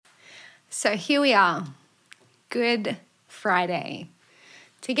So here we are, Good Friday,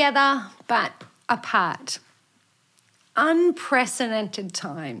 together but apart. Unprecedented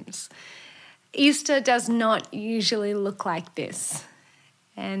times. Easter does not usually look like this.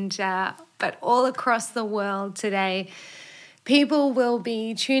 But all across the world today, people will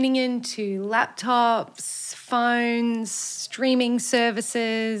be tuning into laptops, phones, streaming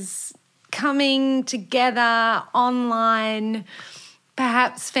services, coming together online.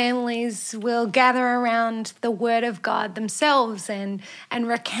 Perhaps families will gather around the Word of God themselves and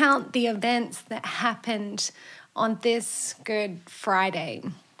recount the events that happened on this Good Friday.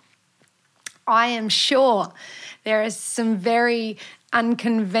 I am sure there is some very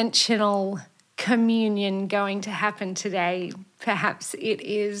unconventional communion going to happen today. Perhaps it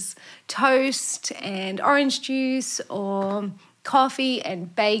is toast and orange juice or coffee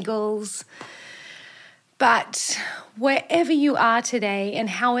and bagels. But wherever you are today and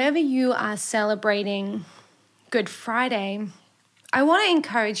however you are celebrating Good Friday, I want to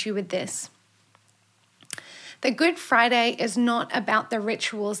encourage you with this. The Good Friday is not about the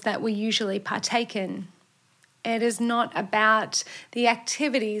rituals that we usually partake in. It is not about the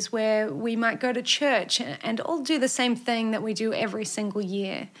activities where we might go to church and all do the same thing that we do every single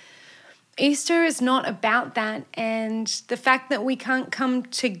year. Easter is not about that, and the fact that we can't come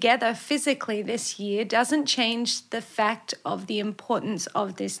together physically this year doesn't change the fact of the importance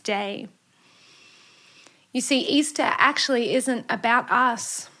of this day. You see, Easter actually isn't about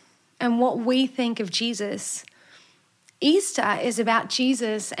us and what we think of Jesus. Easter is about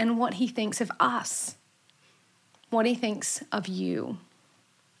Jesus and what he thinks of us, what he thinks of you.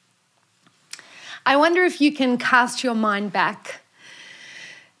 I wonder if you can cast your mind back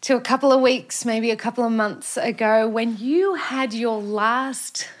to a couple of weeks, maybe a couple of months ago, when you had your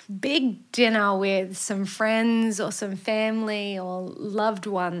last big dinner with some friends or some family or loved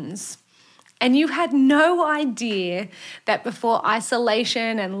ones, and you had no idea that before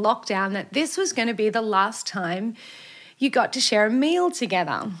isolation and lockdown that this was going to be the last time you got to share a meal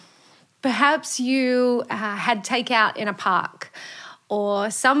together. Perhaps you had takeout in a park,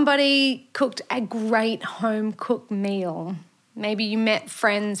 or somebody cooked a great home-cooked meal. Maybe you met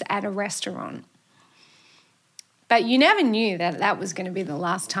friends at a restaurant. But you never knew that that was going to be the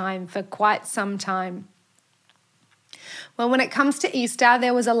last time for quite some time. Well, when it comes to Easter,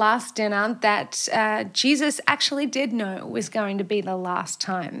 there was a last dinner that Jesus actually did know was going to be the last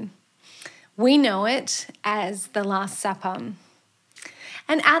time. We know it as the Last Supper.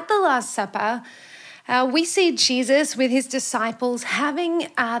 And at the Last Supper, we see Jesus with his disciples having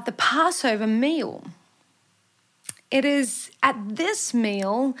the Passover meal. It is at this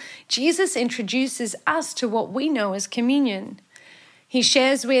meal, Jesus introduces us to what we know as communion. He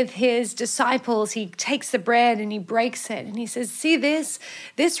shares with his disciples, he takes the bread and he breaks it and he says, "See this?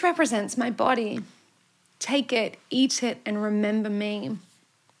 This represents my body. Take it, eat it, and remember me."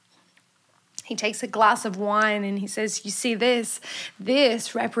 He takes a glass of wine and he says, "You see this?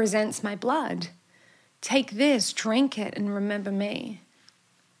 This represents my blood. Take this, drink it, and remember me."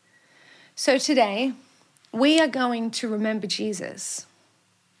 So today, we are going to remember Jesus,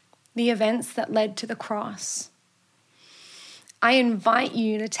 the events that led to the cross. I invite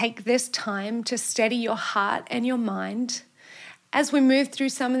you to take this time to steady your heart and your mind as we move through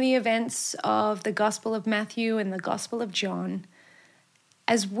some of the events of the Gospel of Matthew and the Gospel of John,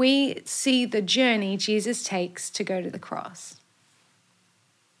 as we see the journey Jesus takes to go to the cross.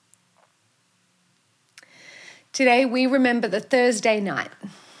 Today we remember the Thursday night,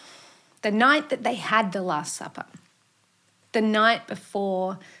 the night that they had the Last Supper, the night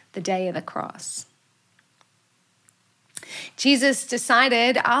before the day of the cross. Jesus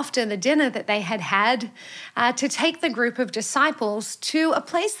decided after the dinner that they had to take the group of disciples to a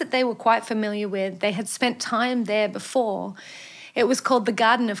place that they were quite familiar with. They had spent time there before. It was called the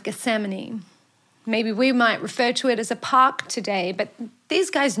Garden of Gethsemane. Maybe we might refer to it as a park today, but these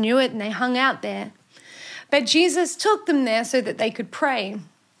guys knew it and they hung out there. But Jesus took them there so that they could pray,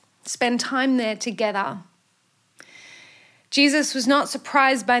 spend time there together. Jesus was not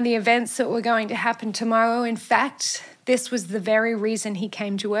surprised by the events that were going to happen tomorrow. In fact, this was the very reason he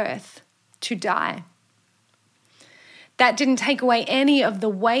came to earth, to die. That didn't take away any of the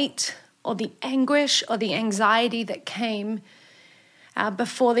weight or the anguish or the anxiety that came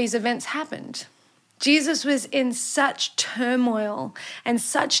before these events happened. Jesus was in such turmoil and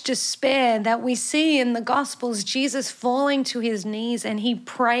such despair that we see in the Gospels Jesus falling to his knees and he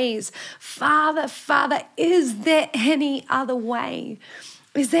prays, "Father, Father, is there any other way?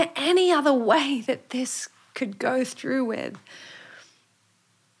 Is there any other way that this could go through with?"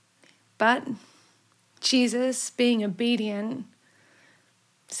 But Jesus, being obedient,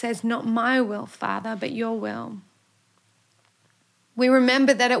 says, "Not my will, Father, but your will." We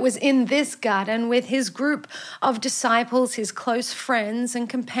remember that it was in this garden with his group of disciples, his close friends and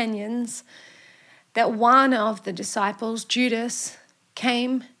companions, that one of the disciples, Judas,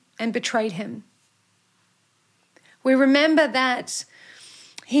 came and betrayed him. We remember that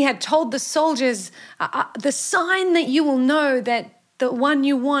he had told the soldiers, the sign that you will know that the one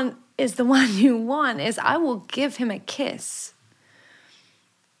you want is the one you want is I will give him a kiss.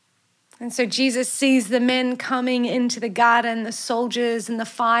 And so Jesus sees the men coming into the garden, the soldiers and the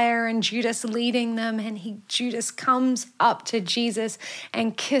fire, and Judas leading them, and Judas comes up to Jesus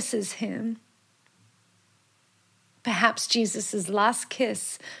and kisses him. Perhaps Jesus' last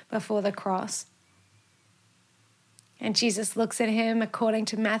kiss before the cross. And Jesus looks at him according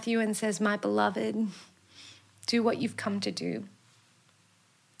to Matthew and says, "My beloved, do what you've come to do."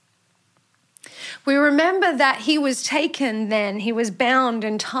 We remember that he was taken then. He was bound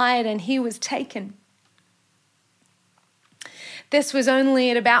and tied and he was taken. This was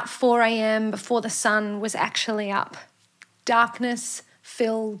only at about 4 a.m. before the sun was actually up. Darkness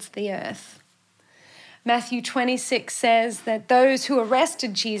filled the earth. Matthew 26 says that those who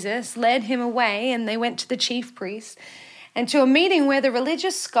arrested Jesus led him away, and they went to the chief priests and to a meeting where the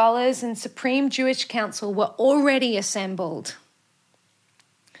religious scholars and Supreme Jewish Council were already assembled.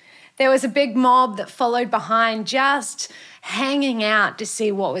 There was a big mob that followed behind, just hanging out to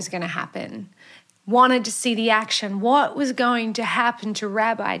see what was going to happen, wanted to see the action, what was going to happen to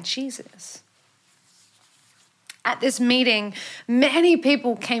Rabbi Jesus. At this meeting, many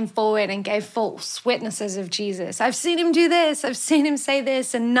people came forward and gave false witnesses of Jesus. "I've seen him do this, I've seen him say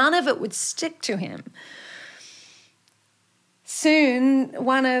this," and none of it would stick to him. Soon,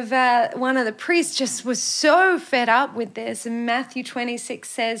 one of the priests just was so fed up with this, and Matthew 26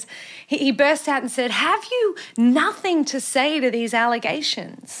 says, he burst out and said, "Have you nothing to say to these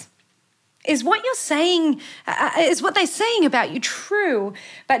allegations? Is what you're saying, is what they're saying about you true?"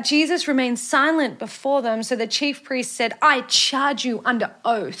 But Jesus remained silent before them. So the chief priest said, "I charge you under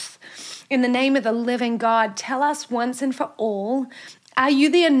oath, in the name of the living God, tell us once and for all, are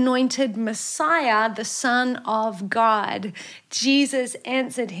you the anointed Messiah, the Son of God?" Jesus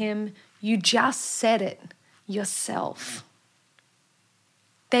answered him, "You just said it yourself."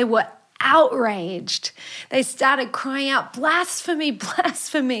 They were outraged. They started crying out, "Blasphemy,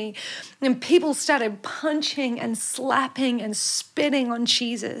 blasphemy." And people started punching and slapping and spitting on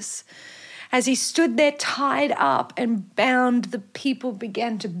Jesus. As he stood there tied up and bound, the people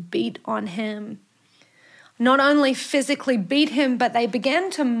began to beat on him. Not only physically beat him, but they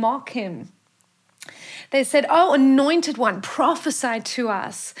began to mock him. They said, "Oh, anointed one, prophesy to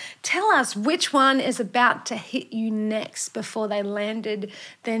us. Tell us which one is about to hit you next," before they landed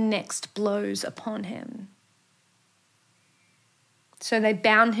their next blows upon him. So they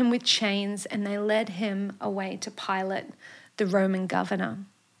bound him with chains and they led him away to Pilate, the Roman governor.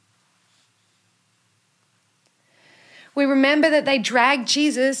 We remember that they dragged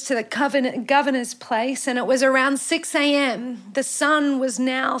Jesus to the governor's place, and it was around 6 a.m. The sun was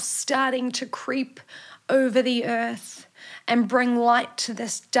now starting to creep over the earth and bring light to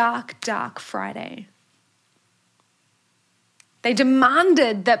this dark, dark Friday. They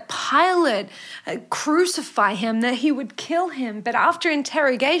demanded that Pilate crucify him, that he would kill him. But after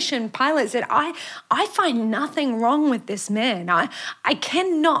interrogation, Pilate said, I find nothing wrong with this man. I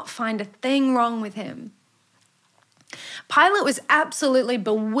cannot find a thing wrong with him. Pilate was absolutely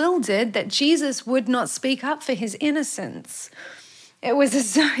bewildered that Jesus would not speak up for his innocence. It was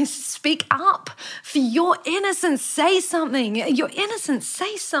as though, "Speak up for your innocence, say something. Your innocence,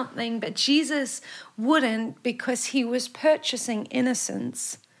 say something." But Jesus wouldn't, because he was purchasing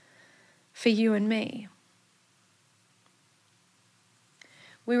innocence for you and me.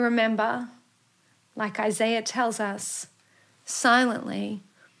 We remember, like Isaiah tells us, silently,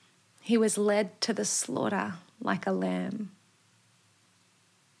 he was led to the slaughter like a lamb.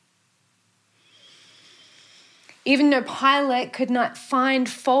 Even though Pilate could not find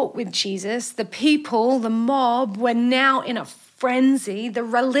fault with Jesus, the people, the mob, were now in a frenzy. The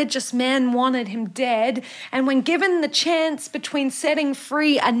religious men wanted him dead, and when given the chance between setting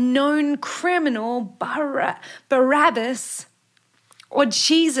free a known criminal, Barabbas, or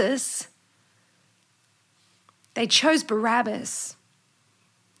Jesus, they chose Barabbas.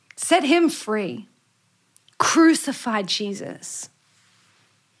 Set him free. Crucified Jesus.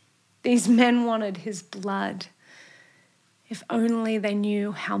 These men wanted his blood. If only they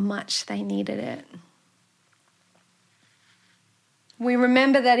knew how much they needed it. We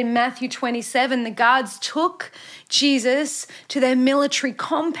remember that in Matthew 27, the guards took Jesus to their military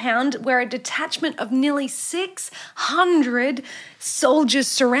compound where a detachment of nearly 600 soldiers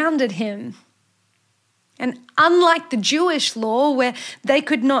surrounded him. And unlike the Jewish law where they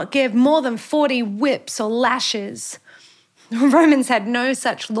could not give more than 40 whips or lashes, the Romans had no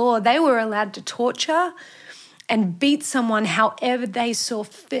such law. They were allowed to torture and beat someone however they saw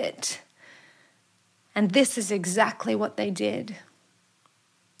fit. And this is exactly what they did.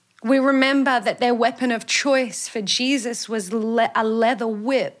 We remember that their weapon of choice for Jesus was a leather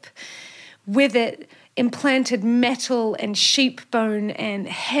whip. With it implanted metal and sheep bone and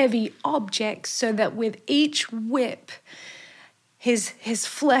heavy objects so that with each whip, his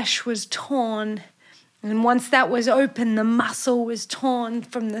flesh was torn. And once that was open, the muscle was torn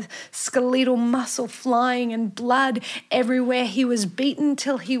from the skeletal muscle flying and blood everywhere. He was beaten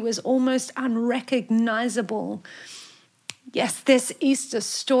till he was almost unrecognizable. Yes, this Easter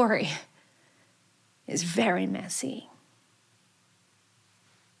story is very messy.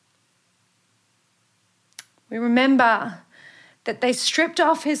 We remember that they stripped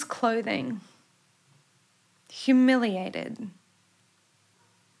off his clothing, humiliated.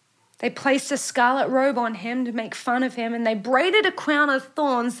 They placed a scarlet robe on him to make fun of him, and they braided a crown of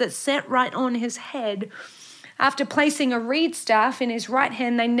thorns that sat right on his head. After placing a reed staff in his right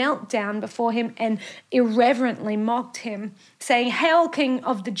hand, they knelt down before him and irreverently mocked him, saying, "Hail, King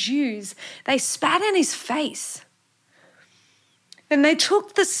of the Jews." They spat in his face. Then they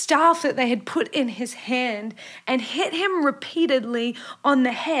took the staff that they had put in his hand and hit him repeatedly on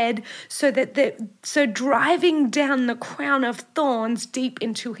the head, so driving down the crown of thorns deep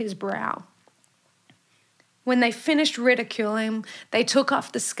into his brow. When they finished ridiculing him, they took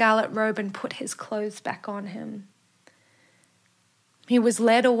off the scarlet robe and put his clothes back on him. He was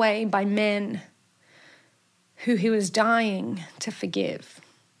led away by men who he was dying to forgive.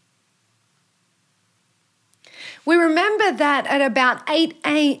 We remember that at about 8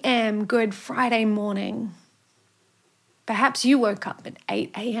 a.m. Good Friday morning, perhaps you woke up at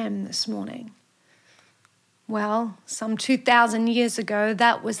 8 a.m. this morning. Well, some 2,000 years ago,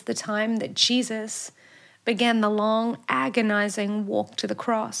 that was the time that Jesus began the long, agonizing walk to the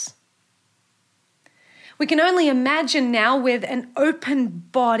cross. We can only imagine now with an open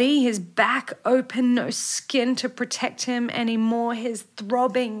body, his back open, no skin to protect him anymore, his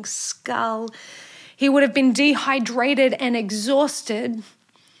throbbing skull. He would have been dehydrated and exhausted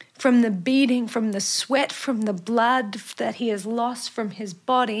from the beating, from the sweat, from the blood that he has lost from his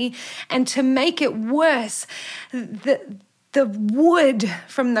body. And to make it worse, the wood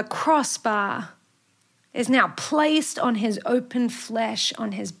from the crossbar is now placed on his open flesh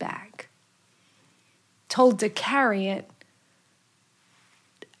on his back, told to carry it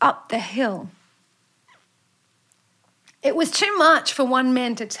up the hill. It was too much for one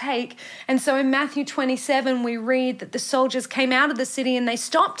man to take, and so in Matthew 27 we read that the soldiers came out of the city and they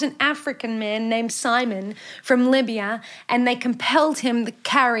stopped an African man named Simon from Libya, and they compelled him to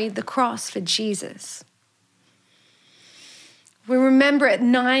carry the cross for Jesus. We remember at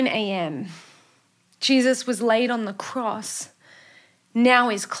 9 a.m., Jesus was laid on the cross. Now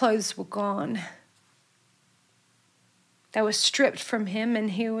his clothes were gone. They were stripped from him, and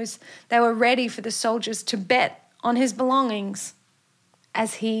they were ready for the soldiers to bet on his belongings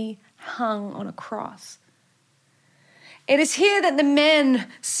as he hung on a cross. It is here that the men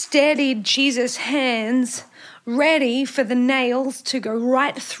steadied Jesus' hands, ready for the nails to go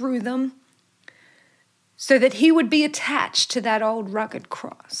right through them, so that he would be attached to that old rugged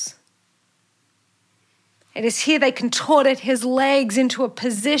cross. It is here they contorted his legs into a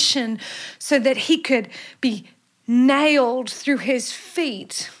position so that he could be nailed through his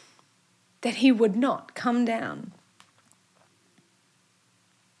feet, that he would not come down.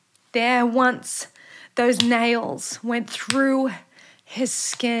 There once those nails went through his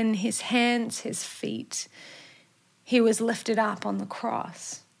skin, his hands, his feet. He was lifted up on the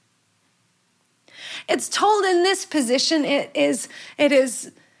cross. It's told in this position it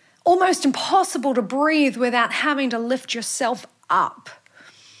is almost impossible to breathe without having to lift yourself up.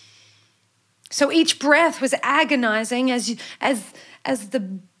 So each breath was agonizing as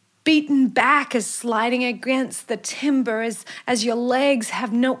the beaten back is sliding against the timber, as your legs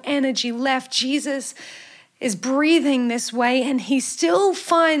have no energy left. Jesus is breathing this way, and he still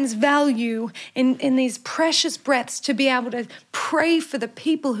finds value in these precious breaths to be able to pray for the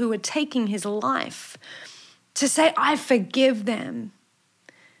people who are taking his life, to say, I forgive them.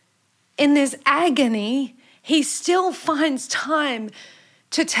 In this agony, he still finds time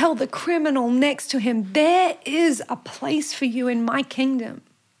to tell the criminal next to him, there is a place for you in my kingdom.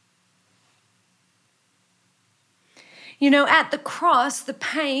 At the cross, the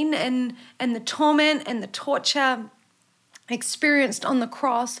pain and the torment and the torture experienced on the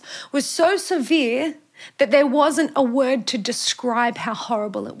cross was so severe that there wasn't a word to describe how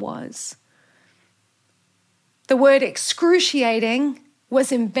horrible it was. The word excruciating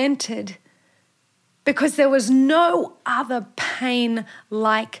was invented because there was no other pain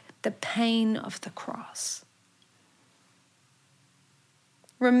like the pain of the cross.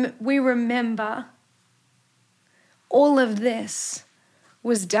 We remember all of this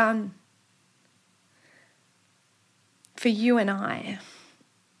was done for you and I.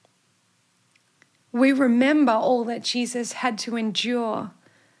 We remember all that Jesus had to endure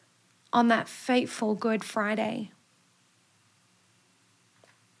on that fateful Good Friday.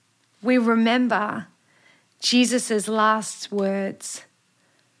 We remember Jesus' last words,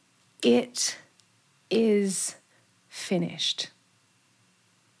 "It is finished."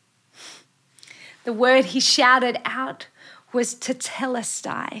 The word he shouted out was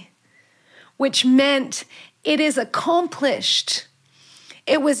tetelestai, which meant it is accomplished.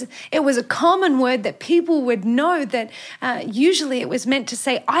 It was a common word that people would know that usually it was meant to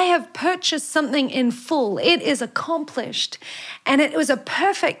say, I have purchased something in full. It is accomplished. And it was a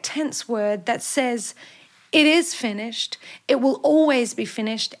perfect tense word that says, it is finished. It will always be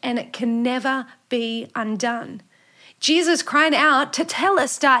finished, and it can never be undone. Jesus cried out,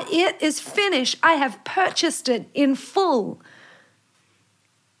 tetelestai, it is finished. I have purchased it in full.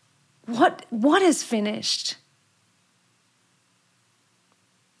 What is finished?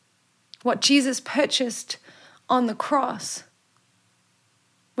 What Jesus purchased on the cross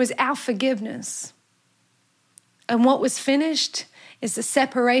was our forgiveness. And what was finished is the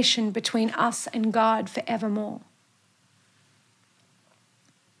separation between us and God forevermore.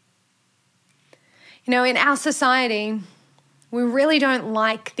 In our society, we really don't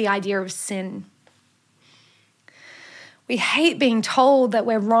like the idea of sin. We hate being told that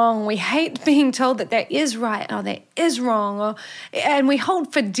we're wrong. We hate being told that there is right or there is wrong. And we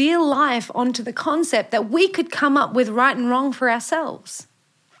hold for dear life onto the concept that we could come up with right and wrong for ourselves.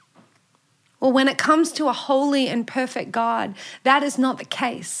 Well, when it comes to a holy and perfect God, that is not the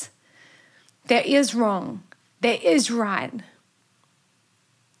case. There is wrong. There is right.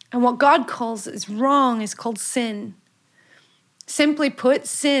 And what God calls as wrong is called sin. Simply put,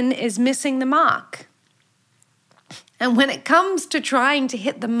 sin is missing the mark. And when it comes to trying to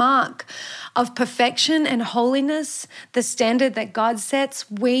hit the mark of perfection and holiness, the standard that God sets,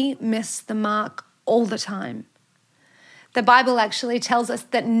 we miss the mark all the time. The Bible actually tells us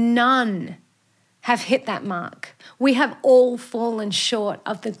that none have hit that mark. We have all fallen short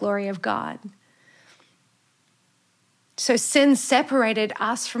of the glory of God. So sin separated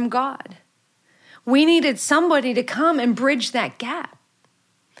us from God. We needed somebody to come and bridge that gap.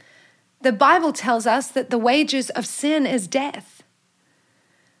 The Bible tells us that the wages of sin is death.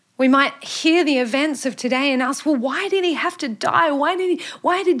 We might hear the events of today and ask, well, why did he have to die?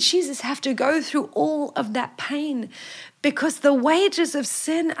 Why did Jesus have to go through all of that pain? Because the wages of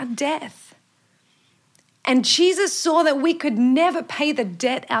sin are death. And Jesus saw that we could never pay the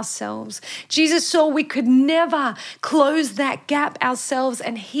debt ourselves. Jesus saw we could never close that gap ourselves,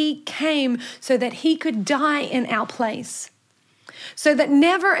 and he came so that he could die in our place. So that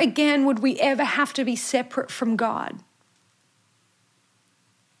never again would we ever have to be separate from God.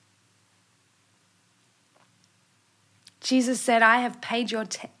 Jesus said, I have paid your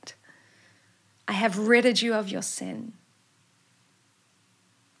debt. I have ridded you of your sin.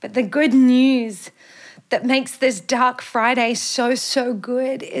 But the good news that makes this Dark Friday so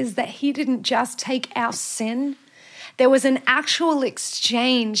good is that he didn't just take our sin. There was an actual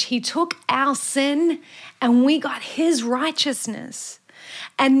exchange. He took our sin and we got his righteousness.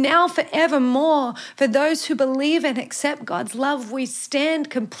 And now forevermore, for those who believe and accept God's love, we stand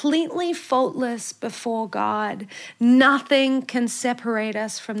completely faultless before God. Nothing can separate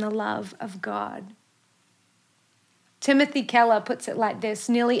us from the love of God. Timothy Keller puts it like this: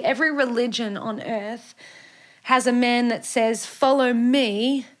 nearly every religion on earth has a man that says, follow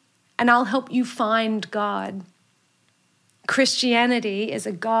me and I'll help you find God. Christianity is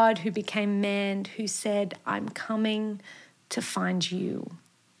a God who became man, who said, I'm coming to find you.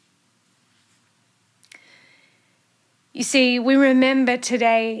 You see, we remember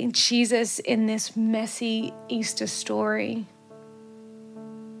today Jesus in this messy Easter story.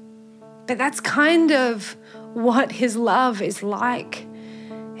 But that's kind of what his love is like.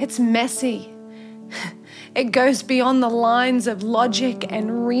 It's messy. It goes beyond the lines of logic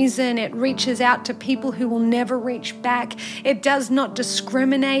and reason. It reaches out to people who will never reach back. It does not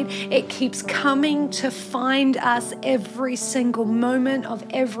discriminate. It keeps coming to find us every single moment of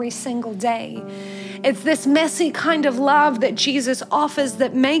every single day. It's this messy kind of love that Jesus offers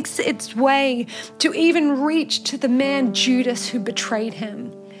that makes its way to even reach to the man Judas who betrayed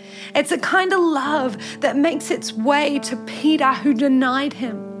him. It's a kind of love that makes its way to Peter who denied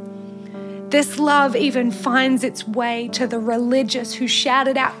him. This love even finds its way to the religious who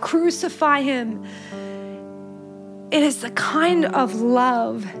shouted out, "Crucify him." It is the kind of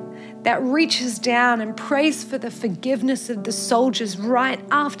love that reaches down and prays for the forgiveness of the soldiers right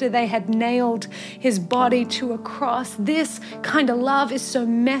after they had nailed his body to a cross. This kind of love is so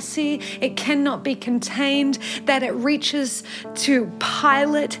messy, it cannot be contained, that it reaches to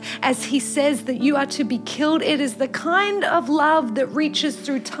Pilate as he says that you are to be killed. It is the kind of love that reaches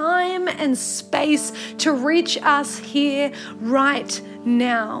through time and space to reach us here right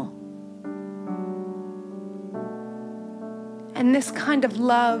now. And this kind of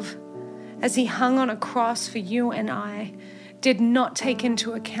love, as he hung on a cross for you and I, did not take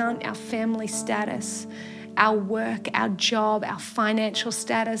into account our family status, our work, our job, our financial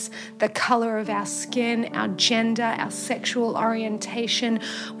status, the color of our skin, our gender, our sexual orientation,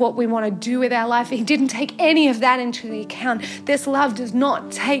 what we want to do with our life. He didn't take any of that into the account. This love does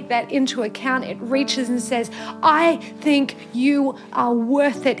not take that into account. It reaches and says, I think you are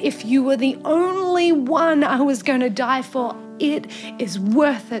worth it. If you were the only one I was going to die for, it is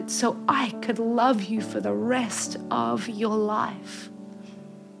worth it so I could love you for the rest of your life.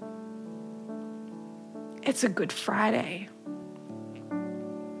 It's a Good Friday.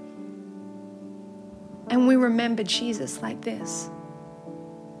 And we remember Jesus like this,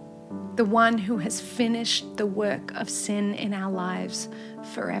 the one who has finished the work of sin in our lives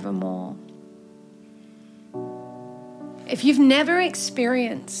forevermore. If you've never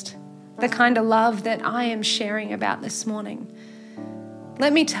experienced the kind of love that I am sharing about this morning,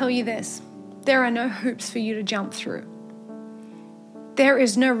 let me tell you this: there are no hoops for you to jump through. There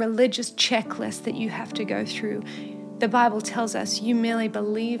is no religious checklist that you have to go through. The Bible tells us you merely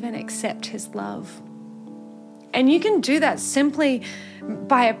believe and accept his love. And you can do that simply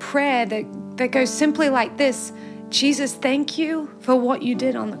by a prayer that goes simply like this: Jesus, thank you for what you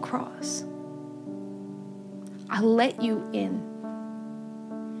did on the cross. I let you in.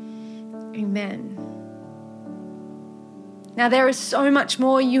 Amen. Now, there is so much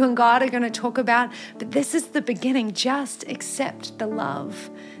more you and God are going to talk about, but this is the beginning. Just accept the love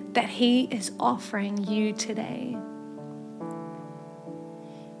that he is offering you today.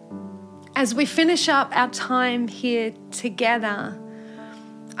 As we finish up our time here together,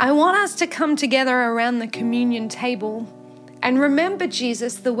 I want us to come together around the communion table and remember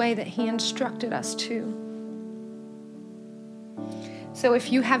Jesus the way that he instructed us to. So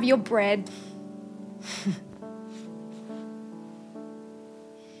if you have your bread,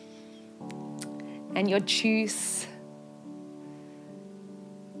 and your juice,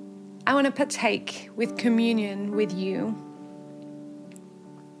 I want to partake with communion with you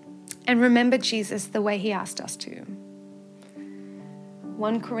and remember Jesus the way he asked us to.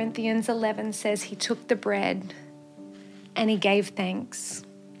 1 Corinthians 11 says he took the bread and he gave thanks.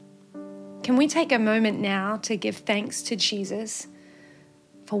 Can we take a moment now to give thanks to Jesus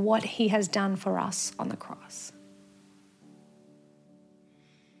for what he has done for us on the cross?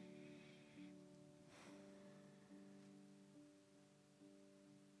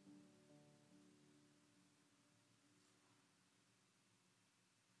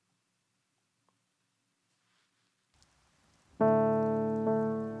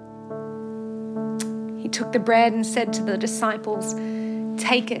 He took the bread and said to the disciples,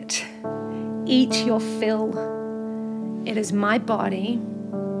 "Take it, eat your fill. It is my body,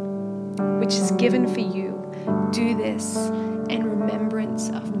 which is given for you. Do this in remembrance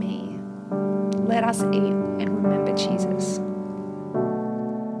of me." Let us eat and remember Jesus.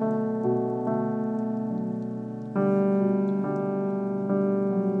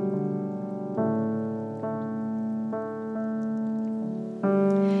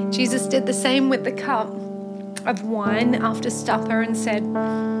 Jesus did the same with the cup of wine after supper and said,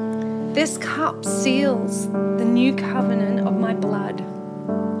 "This cup seals the new covenant of my blood.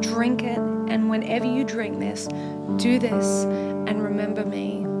 Drink it, and whenever you drink this, do this and remember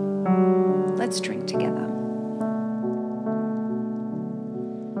me." Let's drink together.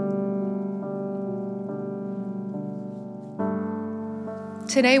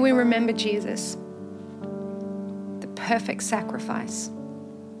 Today we remember Jesus, the perfect sacrifice,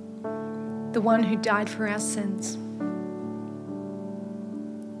 the one who died for our sins.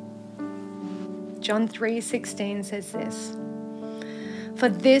 John 3:16 says this, "For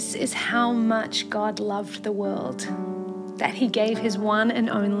this is how much God loved the world, that he gave his one and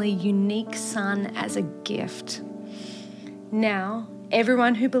only unique Son as a gift. Now,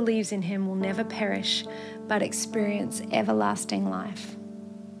 everyone who believes in him will never perish, but experience everlasting life."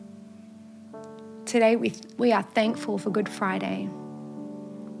 Today we are thankful for Good Friday,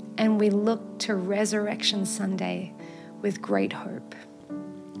 and we look to Resurrection Sunday with great hope.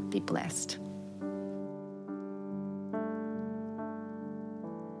 Be blessed.